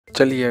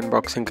चलिए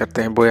अनबॉक्सिंग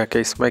करते हैं बोया के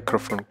इस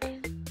माइक्रोफोन की।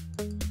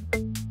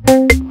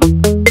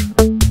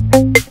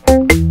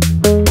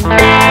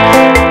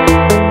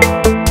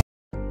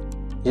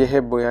 यह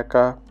है बोया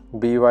का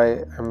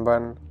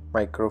BY-M1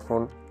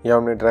 माइक्रोफोन। यह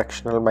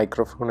यूनिडायरेक्शनल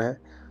माइक्रोफोन है।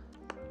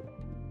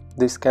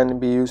 This can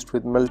be used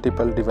with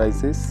multiple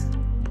devices.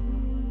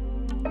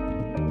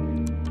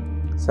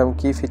 Some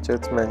key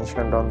features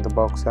mentioned on the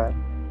box are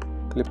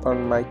clip-on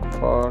mic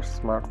for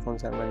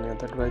smartphones and many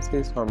other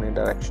devices,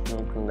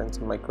 omnidirectional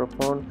condenser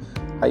microphone,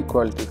 high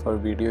quality for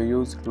video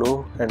use, low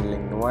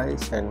handling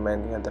noise, and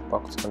many other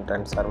box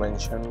contents are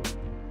mentioned.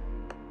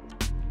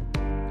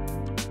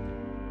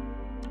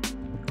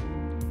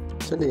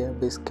 चलिए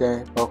अब इसके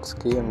box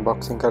की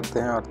unboxing करते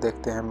हैं और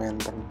देखते हैं हमें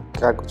अंदर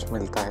क्या कुछ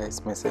मिलता है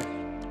इसमें से।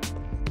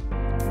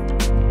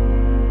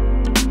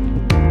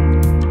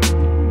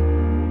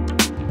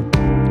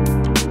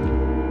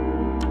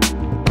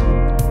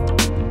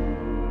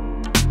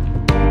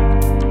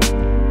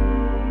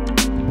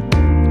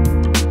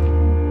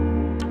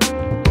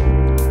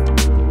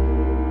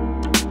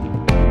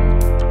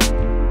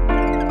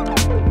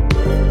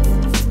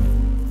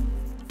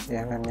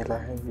 यह हमें मिला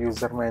है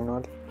यूज़र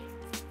मैनुअल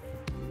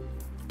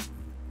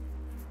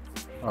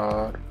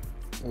और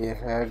ये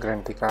है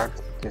गारंटी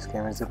कार्ड जिसकी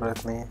हमें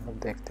ज़रूरत नहीं है। अब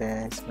देखते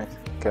हैं इसमें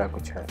क्या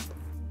कुछ है।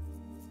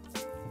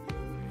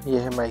 ये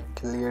है माइक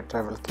के लिए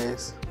ट्रैवल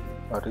केस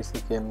और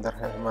इसी के अंदर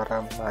है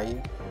हमारा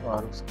माइक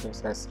और उसके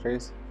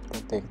एक्सेसरीज।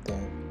 देखते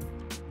हैं।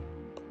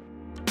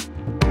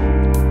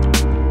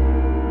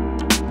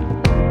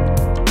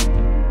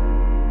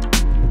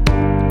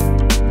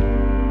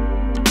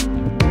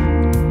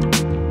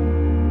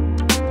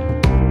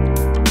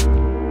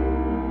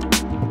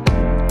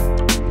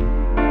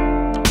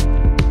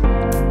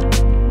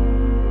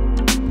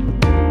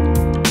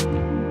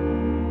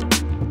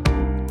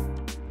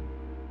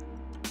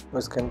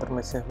 उसके अंदर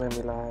में से हमें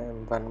मिला है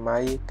 1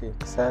 माइक,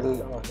 एक सेल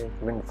और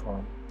एक विंड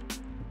फोन।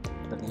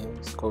 चलिए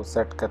इसको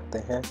सेट करते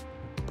हैं।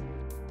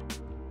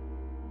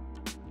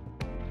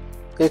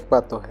 एक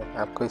बात तो है,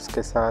 आपको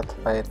इसके साथ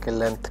वायर के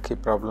लेंथ की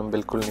प्रॉब्लम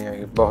बिल्कुल नहीं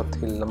आएगी। बहुत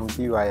ही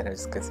लंबी वायर है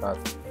इसके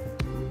साथ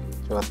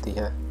जो आती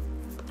है।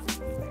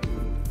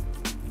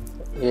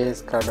 ये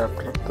इसका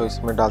अडाप्टर तो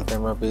इसमें डालते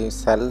हैं हम अभी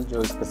सेल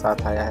जो इसके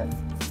साथ आया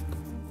है।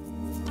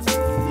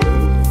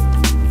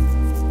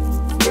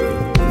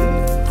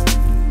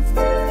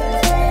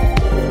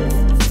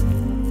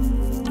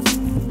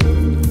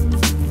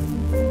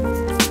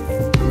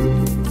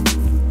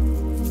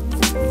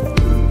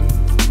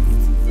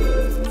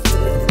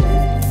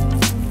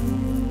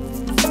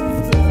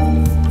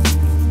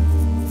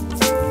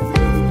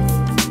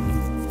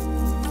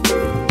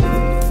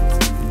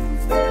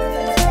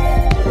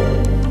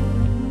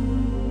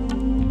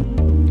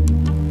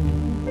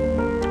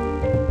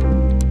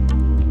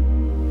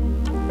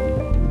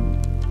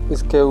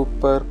 इसके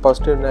ऊपर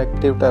पॉजिटिव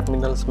नेगेटिव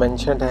टर्मिनल्स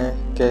मेंशन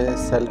हैं कि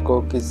सेल को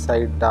किस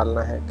साइड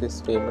डालना है,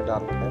 किस वे में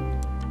डालना है।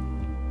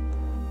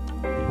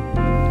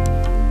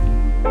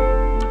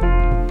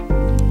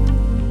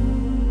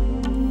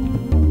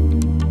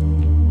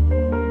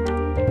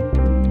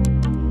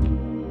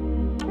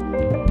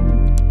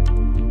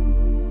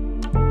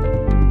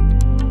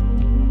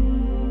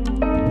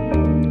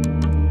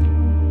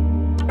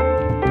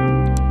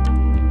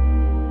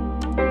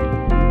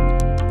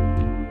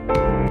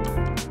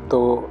 तो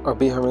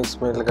अभी हम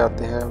इसमें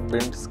लगाते हैं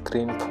विंड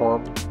स्क्रीन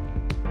फोम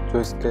जो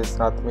इसके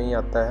साथ में ही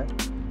आता है।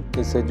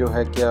 इससे जो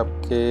है कि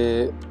आपके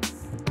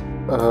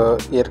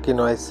एयर की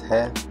नॉइस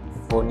है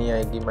वो नहीं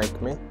आएगी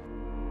माइक में।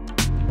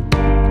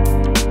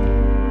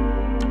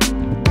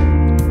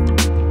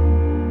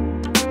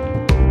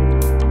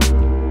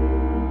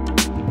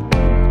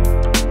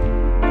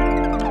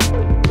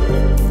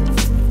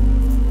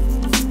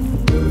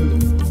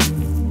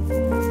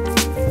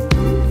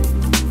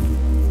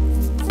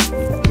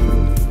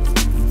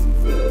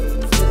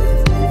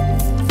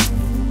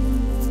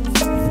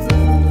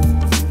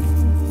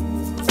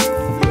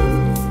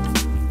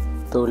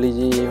 तो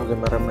लीजिए ये हो गया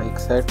हमारा माइक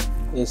सेट।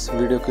 इस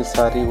वीडियो की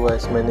सारी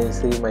वॉइस मैंने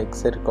इसी माइक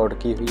से रिकॉर्ड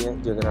की हुई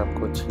है। जो अगर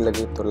आपको अच्छी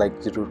लगे तो लाइक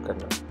ज़रूर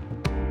करना।